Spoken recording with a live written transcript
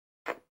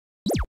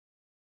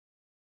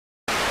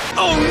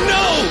Oh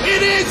no!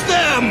 It is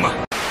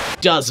them!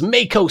 Does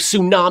Mako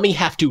Tsunami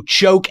have to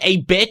choke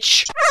a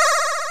bitch?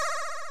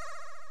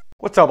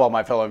 What's up, all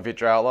my fellow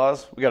Feature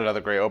Outlaws? We got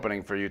another great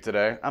opening for you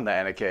today. I'm the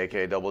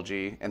NKK Double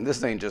G, and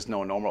this ain't just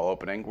no normal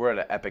opening. We're at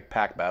an epic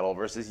pack battle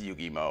versus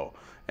Yugimo.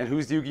 And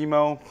who's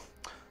Yugimo?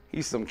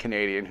 He's some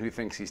Canadian who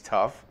thinks he's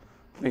tough,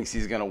 thinks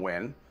he's gonna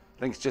win,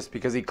 thinks just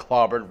because he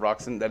clobbered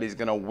Ruxin that he's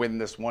gonna win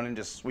this one and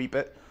just sweep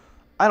it.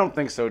 I don't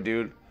think so,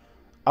 dude.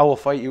 I will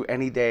fight you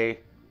any day,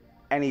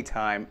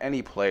 anytime,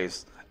 any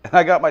place. And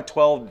I got my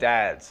 12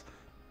 dads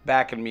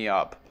backing me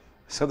up.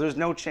 So there's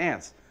no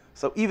chance.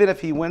 So even if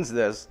he wins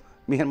this,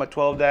 me and my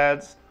 12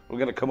 dads, we're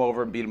going to come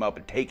over and beat him up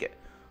and take it.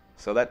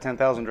 So that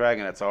 10,000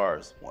 dragon, it's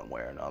ours, one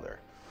way or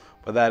another.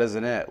 But that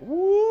isn't it.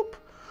 Whoop.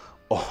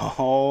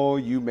 Oh,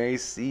 you may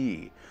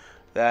see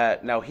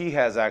that now he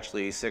has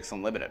actually 6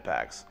 unlimited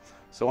packs.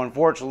 So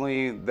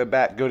unfortunately, the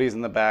back goodies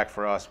in the back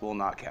for us will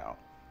not count.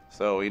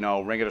 So, you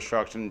know, Ring of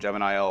Destruction,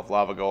 Gemini Elf,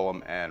 Lava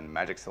Golem, and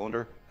Magic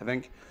Cylinder, I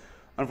think.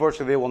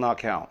 Unfortunately, they will not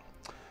count.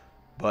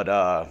 But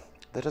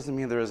that doesn't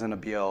mean there isn't a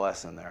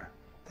BLS in there.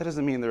 That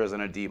doesn't mean there isn't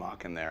a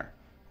DMOC in there.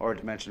 Or a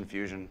Dimension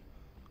Fusion,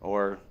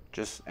 or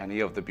just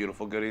any of the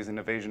beautiful goodies in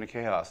Invasion of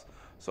Chaos.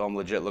 So I'm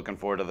legit looking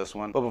forward to this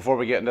one. But before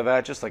we get into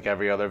that, just like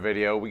every other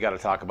video, we got to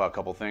talk about a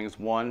couple things.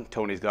 One,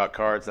 Tony's Got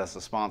Cards, that's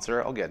the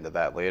sponsor. I'll get into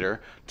that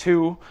later.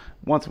 Two,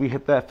 once we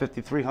hit that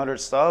 5,300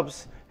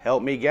 subs,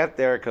 help me get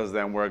there, because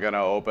then we're going to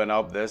open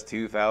up this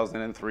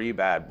 2003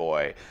 bad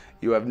boy.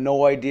 You have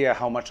no idea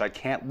how much I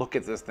can't look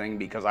at this thing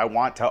because I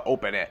want to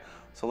open it.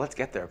 So let's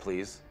get there,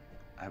 please.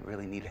 I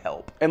really need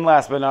help. And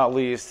last but not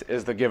least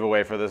is the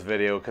giveaway for this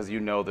video, because you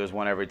know there's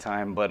one every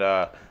time,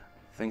 but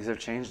things have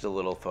changed a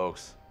little,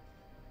 folks.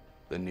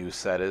 The new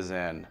set is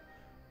in.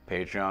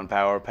 Patreon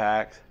Power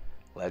Pack,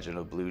 Legend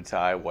of Blue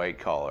Tie, White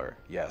Collar.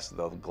 Yes,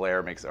 the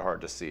glare makes it hard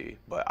to see,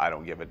 but I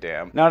don't give a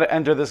damn. Now to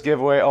enter this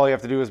giveaway, all you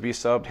have to do is be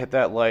subbed, hit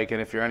that like, and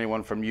if you're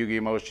anyone from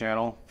Yugimo's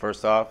channel,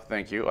 first off,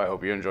 thank you. I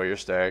hope you enjoy your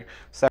stay.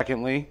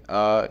 Secondly,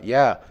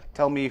 yeah,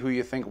 tell me who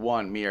you think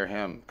won, me or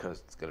him,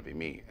 because it's gonna be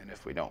me, and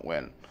if we don't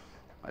win,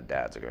 my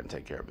dads are going to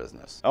take care of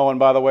business. Oh, and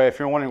by the way, if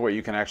you're wondering what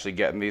you can actually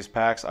get in these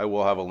packs, I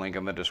will have a link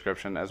in the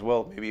description as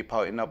well. Maybe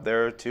probably up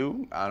there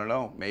too. I don't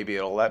know. Maybe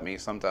it'll let me.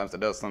 Sometimes it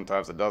does,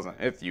 sometimes it doesn't.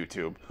 It's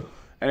YouTube.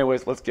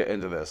 Anyways, let's get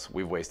into this.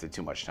 We've wasted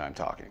too much time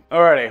talking.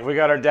 Alrighty, we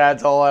got our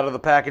dads all out of the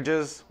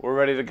packages. We're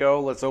ready to go.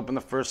 Let's open the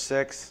first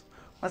 6.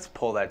 Let's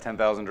pull that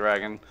 10,000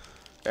 dragon.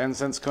 And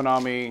since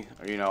Konami,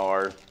 you know,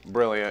 are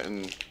brilliant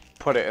and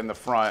put it in the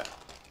front,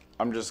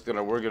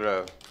 we're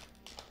gonna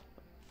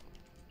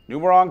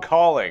Numeron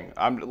calling.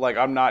 I'm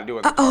not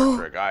doing the card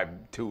trick. I'm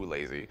too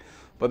lazy.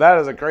 But that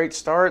is a great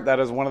start. That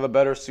is one of the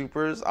better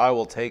supers. I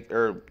will take,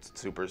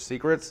 super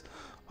secrets.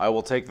 I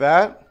will take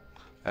that.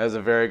 That is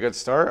a very good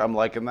start. I'm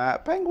liking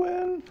that.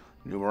 Penguin.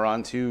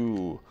 Numeron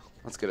 2.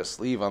 Let's get a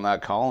sleeve on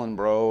that Colin,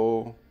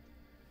 bro.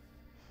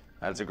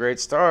 That's a great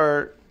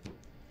start.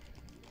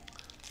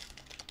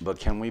 But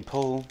can we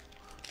pull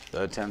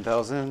the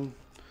 10,000?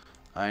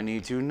 I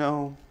need to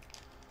know.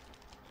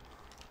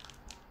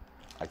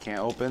 I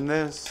can't open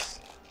this.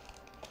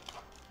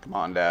 Come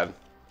on, Dad.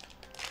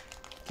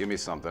 Give me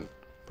something.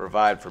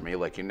 Provide for me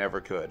like you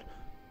never could.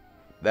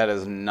 That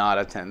is not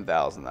a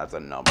 10,000. That's a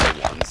number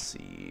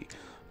 1C.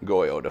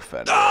 Goyo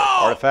Defender. Oh!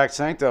 Artifact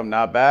Sanctum.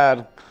 Not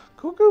bad.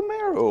 Cuckoo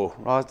Meru.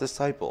 Ra's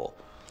Disciple.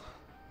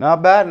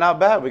 Not bad, not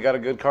bad. We got a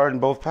good card in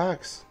both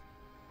packs.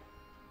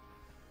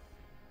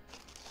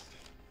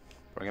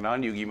 Bring it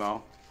on,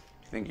 Yugimo.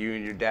 You think you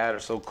and your dad are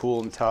so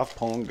cool and tough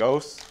pulling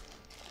ghosts?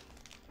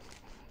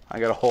 I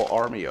got a whole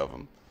army of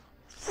them.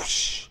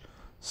 Whoosh.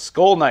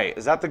 Skull Knight.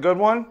 Is that the good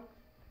one?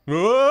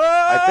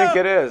 I think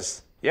it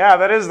is. Yeah,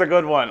 that is the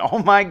good one. Oh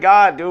my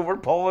god, dude. We're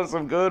pulling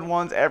some good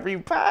ones every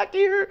pack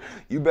here.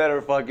 You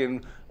better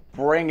fucking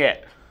bring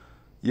it.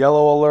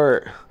 Yellow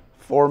Alert.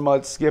 4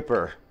 Mud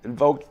Skipper.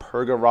 Invoked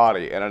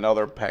Purgarati. And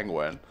another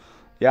Penguin.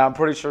 Yeah, I'm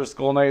pretty sure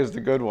Skull Knight is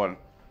the good one.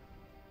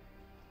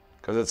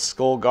 Because it's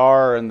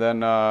Skullgar and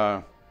then,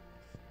 the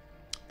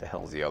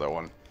hell's the other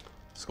one?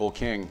 Skull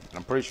King. And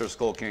I'm pretty sure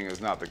Skull King is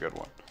not the good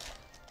one.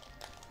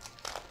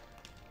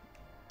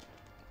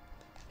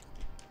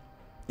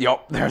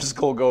 Yup, there's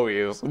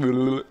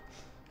Skullgogius.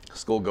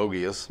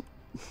 Skullgogius.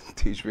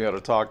 Teach me how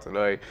to talk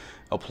today.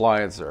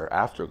 Appliancer.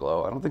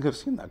 Afterglow. I don't think I've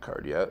seen that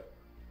card yet.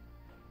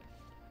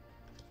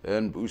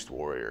 And Boost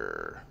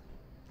Warrior.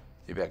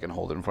 Maybe I can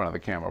hold it in front of the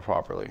camera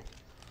properly.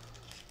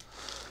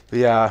 But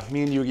yeah,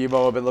 me and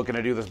Yugimo have been looking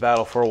to do this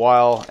battle for a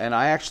while, and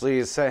I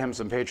actually sent him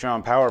some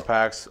Patreon Power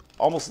Packs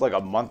almost like a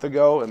month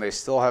ago, and they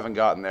still haven't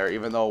gotten there,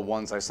 even though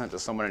ones I sent to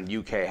someone in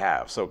UK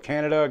have. So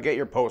Canada, get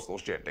your postal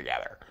shit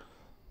together.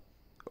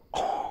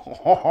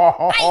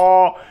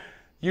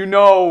 You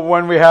know,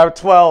 when we have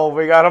 12,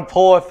 we gotta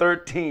pull a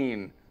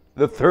 13.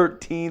 The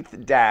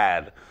 13th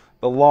dad,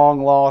 the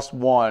long lost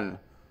one,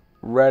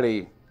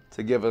 ready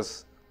to give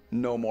us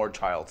no more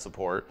child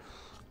support.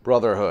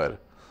 Brotherhood.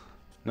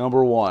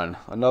 Number 1,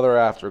 another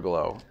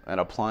Afterglow, an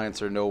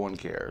Appliancer no one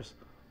cares.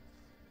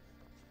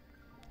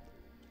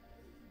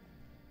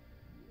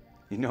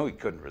 You know he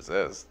couldn't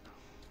resist.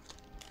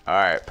 All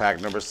right,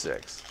 pack number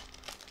 6.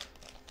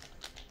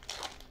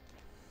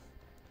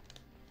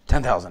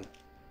 10,000.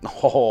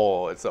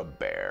 Oh, it's a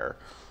bear.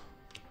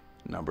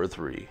 Number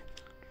 3.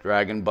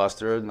 Dragon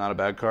Buster, not a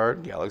bad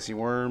card. Galaxy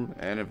Worm,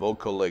 and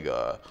Invoke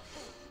Caliga.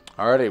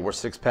 Alrighty, we're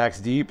 6 packs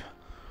deep.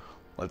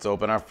 Let's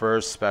open our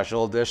first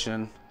special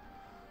edition.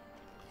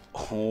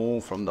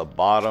 Oh, from the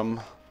bottom.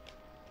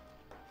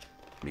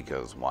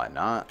 Because why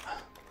not?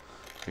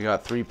 We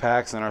got 3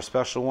 packs in our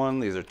special one.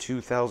 These are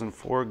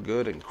 2004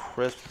 good and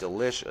crisp,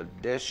 delish, a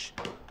dish.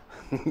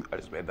 I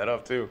just made that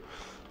up too.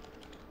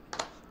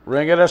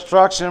 Ring of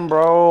Destruction,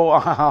 bro.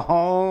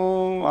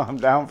 I'm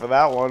down for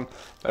that one.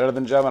 Better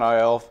than Gemini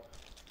Elf.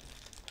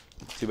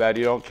 Too bad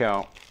you don't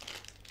count.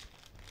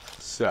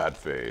 Sad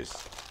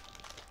face.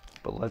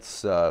 But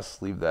let's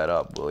sleeve that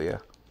up, will ya?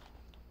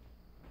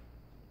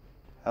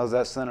 How's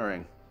that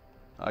centering?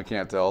 I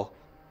can't tell.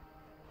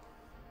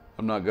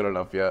 I'm not good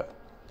enough yet.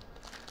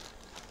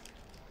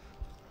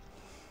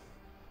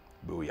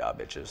 Booyah,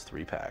 bitches.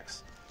 3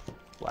 packs.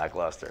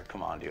 Lackluster.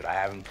 Come on, dude. I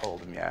haven't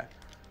pulled them yet.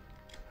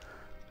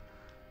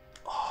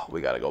 Oh,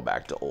 we got to go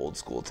back to old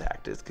school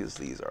tactics because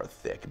these are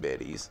thick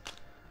biddies.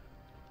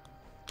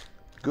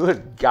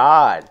 Good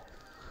God.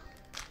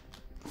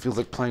 Feels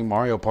like playing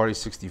Mario Party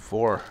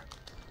 64.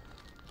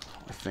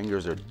 My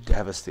fingers are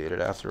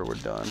devastated after we're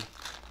done.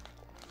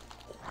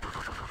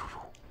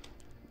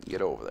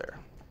 Get over there.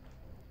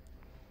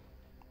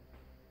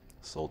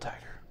 Soul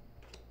Tiger.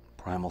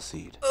 Primal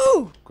Seed.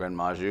 Ooh! Grand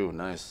Maju,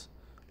 nice.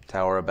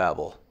 Tower of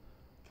Babel.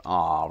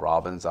 Aw,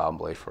 Robin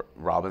Zombie.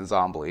 Robin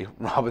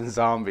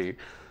Zombie.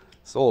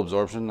 Soul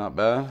Absorption, not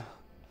bad.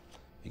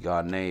 You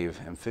got Knave,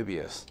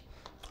 Amphibious.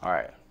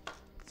 Alright.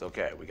 It's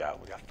okay. We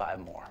got 5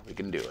 more. We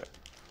can do it.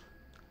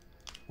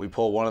 We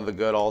pull one of the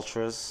good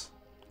ultras,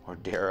 or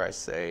dare I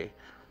say,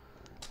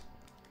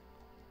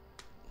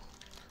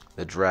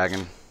 the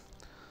dragon.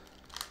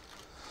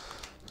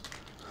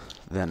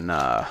 Then,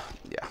 yeah.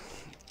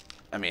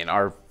 I mean,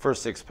 our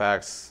first 6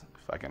 packs,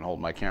 if I can hold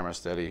my camera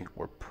steady,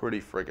 were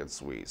pretty freaking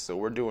sweet. So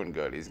we're doing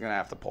good. He's going to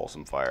have to pull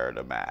some fire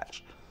to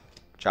match.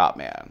 Chop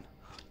Man.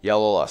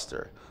 Yellow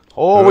Luster.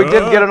 Oh, we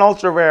did get an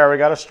ultra rare. We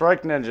got a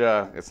Strike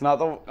Ninja. It's not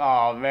the...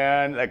 Oh,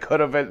 man. That could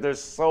have been... There's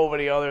so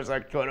many others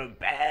that could have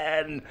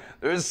been.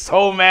 There's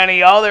so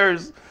many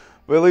others.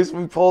 But at least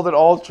we pulled an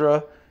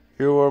ultra.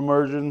 Hero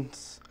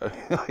Emergence.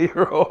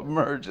 Hero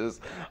Emerges.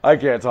 I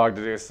can't talk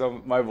today.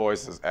 My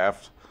voice is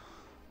effed.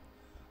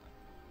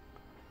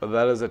 But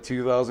that is a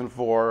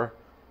 2004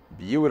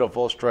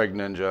 beautiful Strike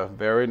Ninja.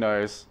 Very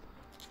nice.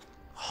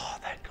 Oh,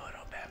 that could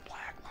have been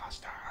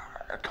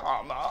Blackluster.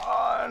 Come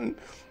on.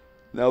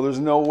 Now there's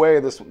no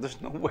way this one's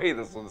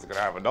gonna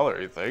have another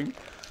anything.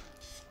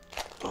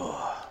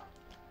 Ugh.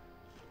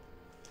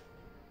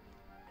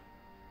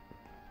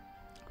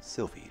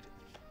 Sylphied.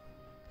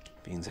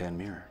 Fiend's Hand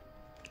Mirror.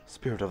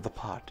 Spirit of the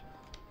Pot.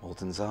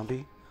 Molten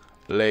Zombie.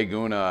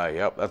 Laguna.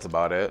 Yep, that's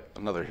about it.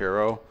 Another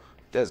hero.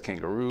 Des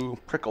Kangaroo,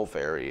 Prickle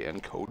Fairy,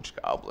 and Coach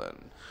Goblin.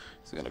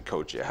 He's gonna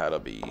coach you how to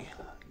be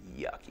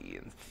yucky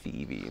and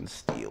thievy and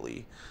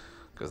steely,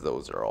 because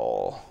those are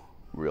all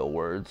real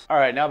words. All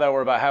right, now that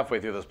we're about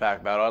halfway through this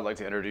pack battle, I'd like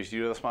to introduce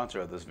you to the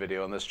sponsor of this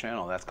video and this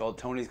channel. That's called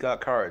Tony's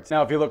Got Cards.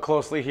 Now, if you look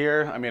closely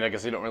here, I mean, I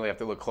guess you don't really have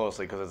to look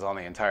closely because it's on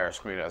the entire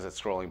screen as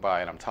it's scrolling by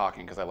and I'm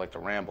talking because I like to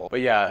ramble.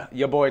 But yeah,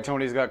 your boy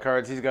Tony's Got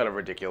Cards. He's got a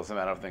ridiculous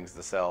amount of things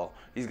to sell.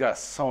 He's got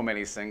so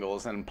many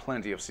singles and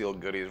plenty of sealed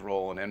goodies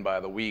rolling in by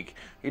the week.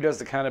 He does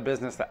the kind of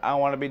business that I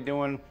want to be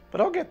doing,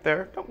 but I'll get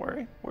there. Don't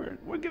worry.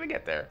 We're gonna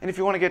get there. And if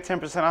you want to get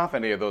 10% off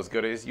any of ththose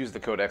goodies, use the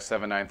code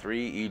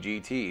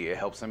X793EGT. It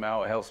helps him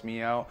out. It helps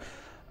me out.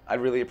 I'd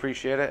really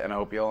appreciate it, and I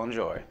hope you all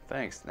enjoy.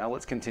 Thanks. Now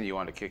let's continue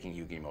on to kicking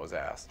Yugimo's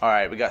ass. All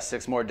right, we got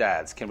 6 more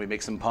dads. Can we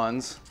make some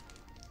puns?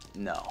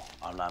 No,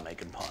 I'm not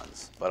making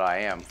puns, but I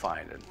am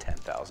finding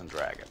 10,000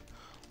 dragon.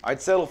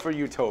 I'd settle for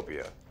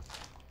Utopia.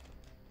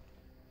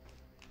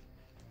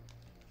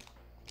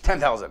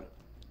 10,000.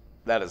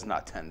 That is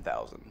not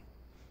 10,000.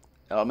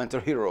 Elemental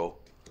Hero,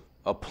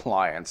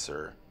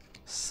 Appliancer,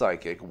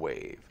 Psychic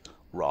Wave,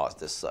 Ra's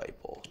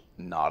Disciple,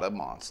 not a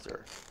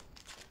monster.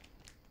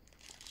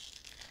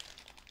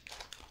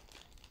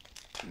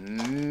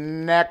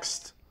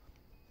 Next.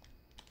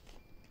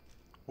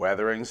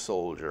 Weathering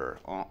Soldier,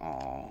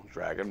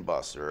 Dragon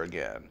Buster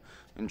again,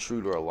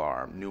 Intruder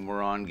Alarm,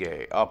 Numeron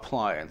Gay,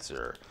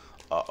 Appliancer.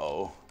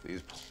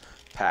 These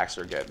packs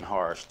are getting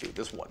harsh, dude.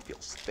 This one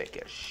feels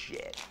thick as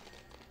shit.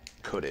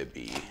 Could it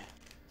be?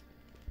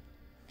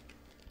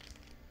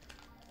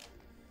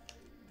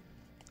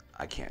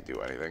 I can't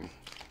do anything.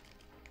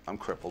 I'm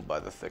crippled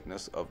by the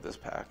thickness of this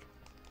pack.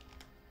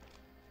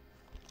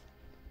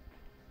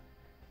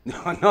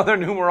 Another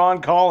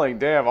Numeron Calling.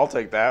 Damn, I'll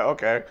take that.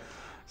 Okay.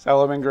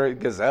 Salamangreat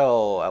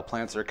Gazelle,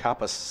 Appliancer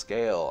Kappa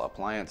Scale,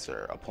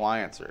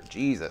 Appliancer.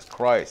 Jesus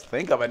Christ.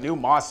 Think of a new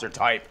monster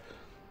type.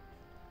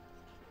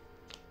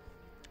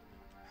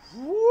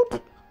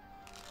 Whoop.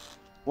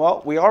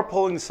 Well, we are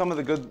pulling some of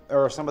the good,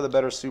 or some of the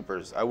better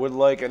supers. I would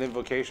like an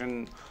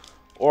Invocation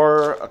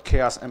or a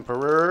Chaos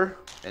Emperor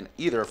in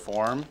either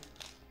form.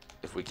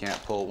 If we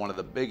can't pull one of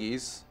the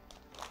biggies.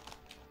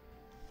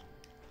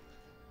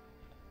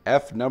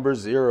 F number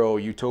 0,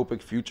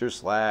 Utopic Future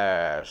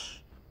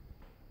Slash.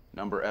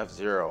 Number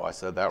F0, I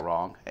said that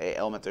wrong. Hey,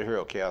 Elemental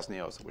Hero, Chaos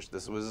Neos. I wish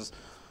this was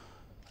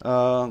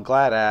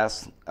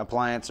GLaDOS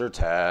Appliancer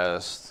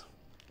Test.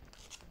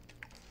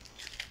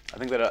 I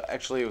think that I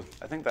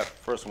think that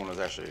first one was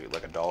actually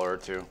like $1 or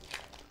 $2.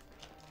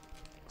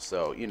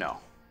 So, you know.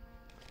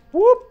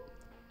 Whoop!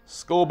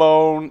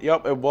 Skullbone.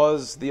 Yep, it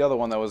was the other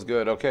one that was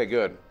good. Okay,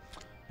 good.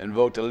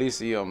 Invoked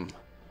Elysium.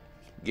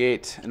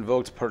 Gate.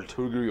 Invoked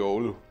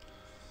Perturgriol.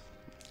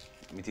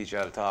 Let me teach you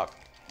how to talk.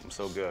 I'm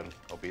so good.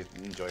 Hope you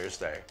enjoy your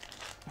stay.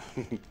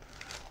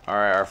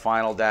 Alright, our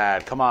final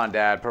dad. Come on,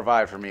 Dad.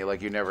 Provide for me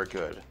like you never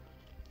could.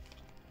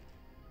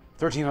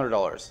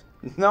 $1,300.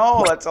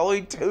 No, that's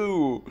only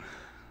 2.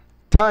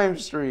 Time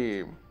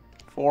Stream.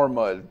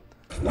 Formud.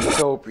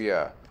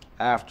 Utopia.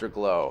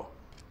 Afterglow.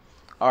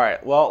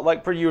 Alright, well,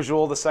 like per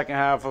usual, the second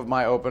half of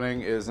my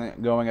opening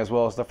isn't going as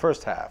well as the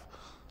first half.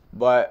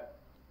 But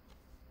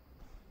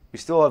we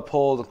still have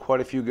pulled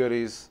quite a few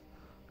goodies.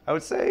 I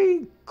would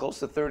say close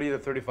to $30 to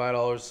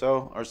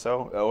 $35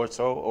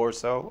 or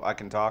so. I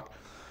can talk.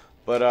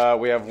 But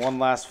we have one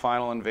last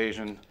final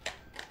invasion.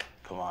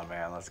 Come on,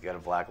 man. Let's get a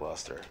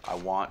Blackluster. I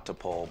want to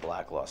pull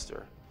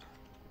Blackluster.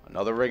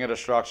 Another Ring of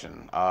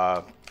Destruction.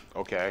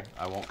 Okay.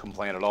 I won't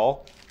complain at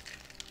all.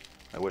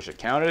 I wish it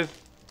counted.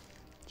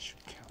 It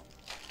should count.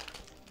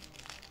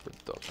 But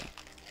it doesn't.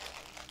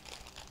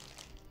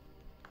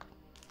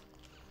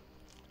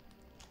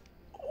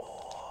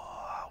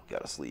 Oh,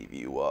 gotta sleeve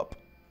you up.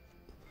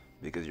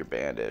 Because you're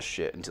banned as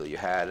shit until you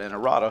had an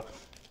errata.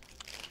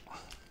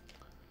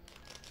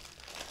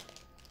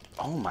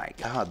 Oh my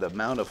god, the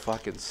amount of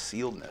fucking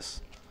sealedness.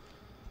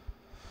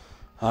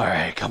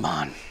 Alright, come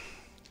on.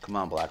 Come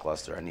on,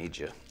 Blackluster, I need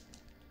you.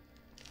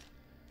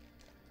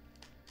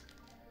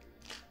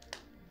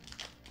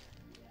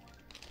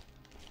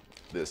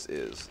 This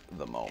is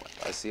the moment.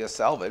 I see a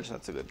salvage,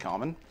 that's a good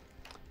common.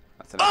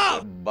 That's an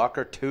extra buck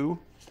or 2.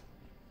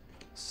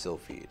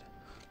 Sylphid.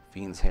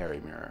 Fiend's Hairy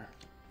Mirror.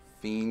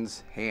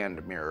 Fiend's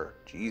Hand Mirror.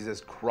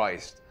 Jesus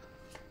Christ.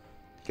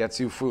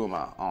 Getsu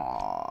Fuma.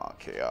 Aw,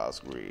 Chaos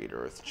Greed,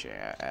 Earth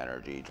Chant,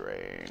 Energy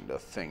Drain, the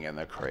thing in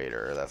the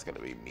crater. That's gonna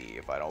be me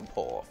if I don't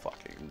pull a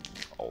fucking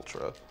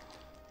Ultra.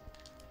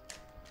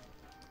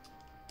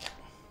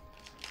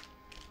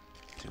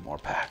 2 more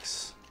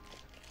packs.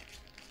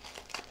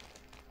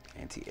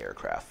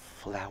 Anti-aircraft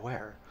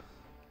flower.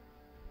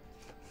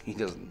 He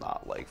does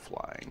not like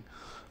flying.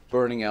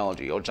 Burning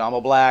Elegy.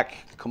 Ojama Black.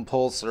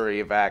 Compulsory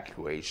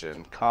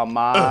Evacuation. Come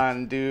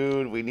on,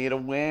 dude. We need a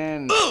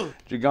win.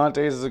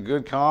 Gigantes is a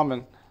good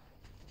common.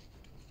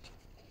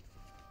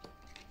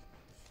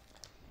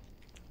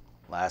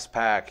 Last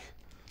pack.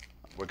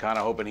 We're kind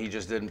of hoping he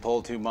just didn't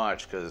pull too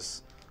much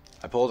because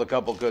I pulled a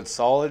couple good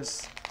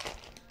solids.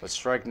 But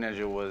Strike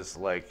Ninja was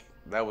like,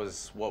 that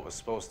was what was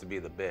supposed to be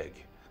the big.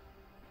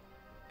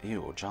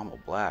 Ew, Ojama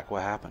Black.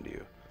 What happened to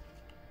you?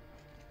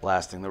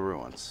 Blasting the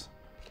Ruins.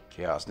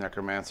 Chaos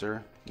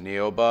Necromancer,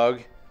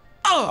 Neobug.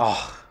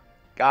 Oh,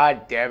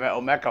 god damn it,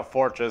 Omeka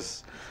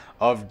Fortress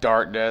of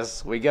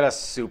Darkness. We get a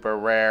super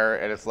rare,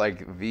 and it's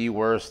like the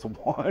worst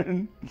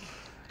one.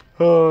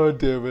 Oh,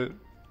 damn it.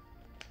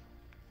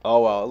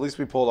 Oh well, at least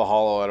we pulled a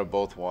holo out of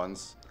both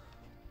ones.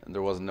 And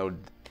there was no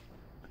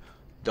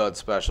dud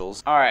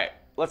specials. Alright,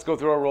 let's go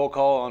through our roll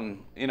call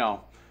on, you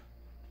know,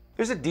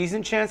 there's a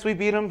decent chance we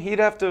beat him. He'd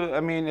have to,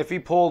 I mean, if he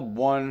pulled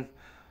one...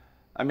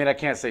 I mean, I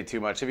can't say too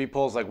much. If he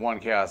pulls like 1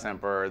 Chaos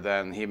Emperor,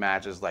 then he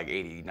matches like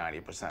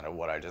 80-90% of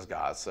what I just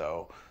got.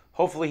 So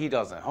hopefully he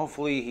doesn't.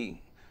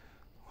 Hopefully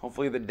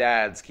the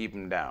dads keep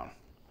him down.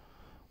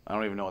 I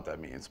don't even know what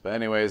that means. But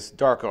anyways,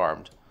 Dark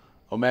Armed,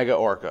 Omega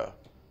Orca,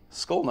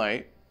 Skull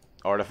Knight,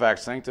 Artifact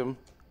Sanctum,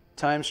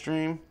 Time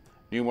Stream,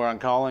 Numeron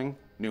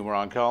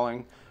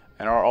Calling,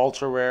 and our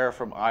ultra rare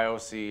from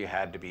IOC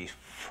had to be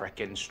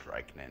frickin'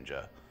 Strike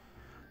Ninja.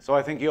 So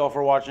I thank you all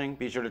for watching.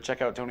 Be sure to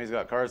check out Tony's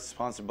Got Cards,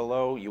 sponsored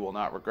below. You will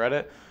not regret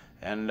it.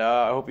 And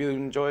I hope you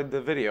enjoyed the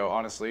video.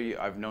 Honestly,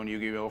 I've known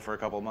Yugimo for a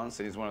couple months,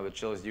 and he's one of the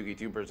chillest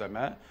Yugi-tubers I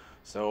met.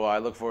 So I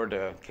look forward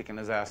to kicking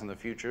his ass in the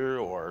future,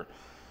 or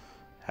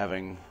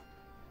having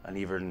an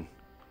even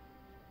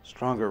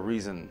stronger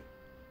reason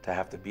to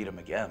have to beat him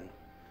again.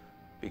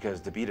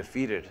 Because to be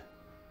defeated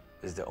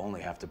is to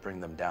only have to bring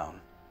them down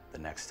the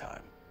next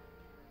time.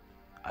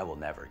 I will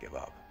never give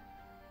up.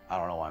 I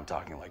don't know why I'm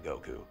talking like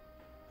Goku,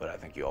 but I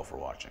thank you all for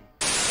watching.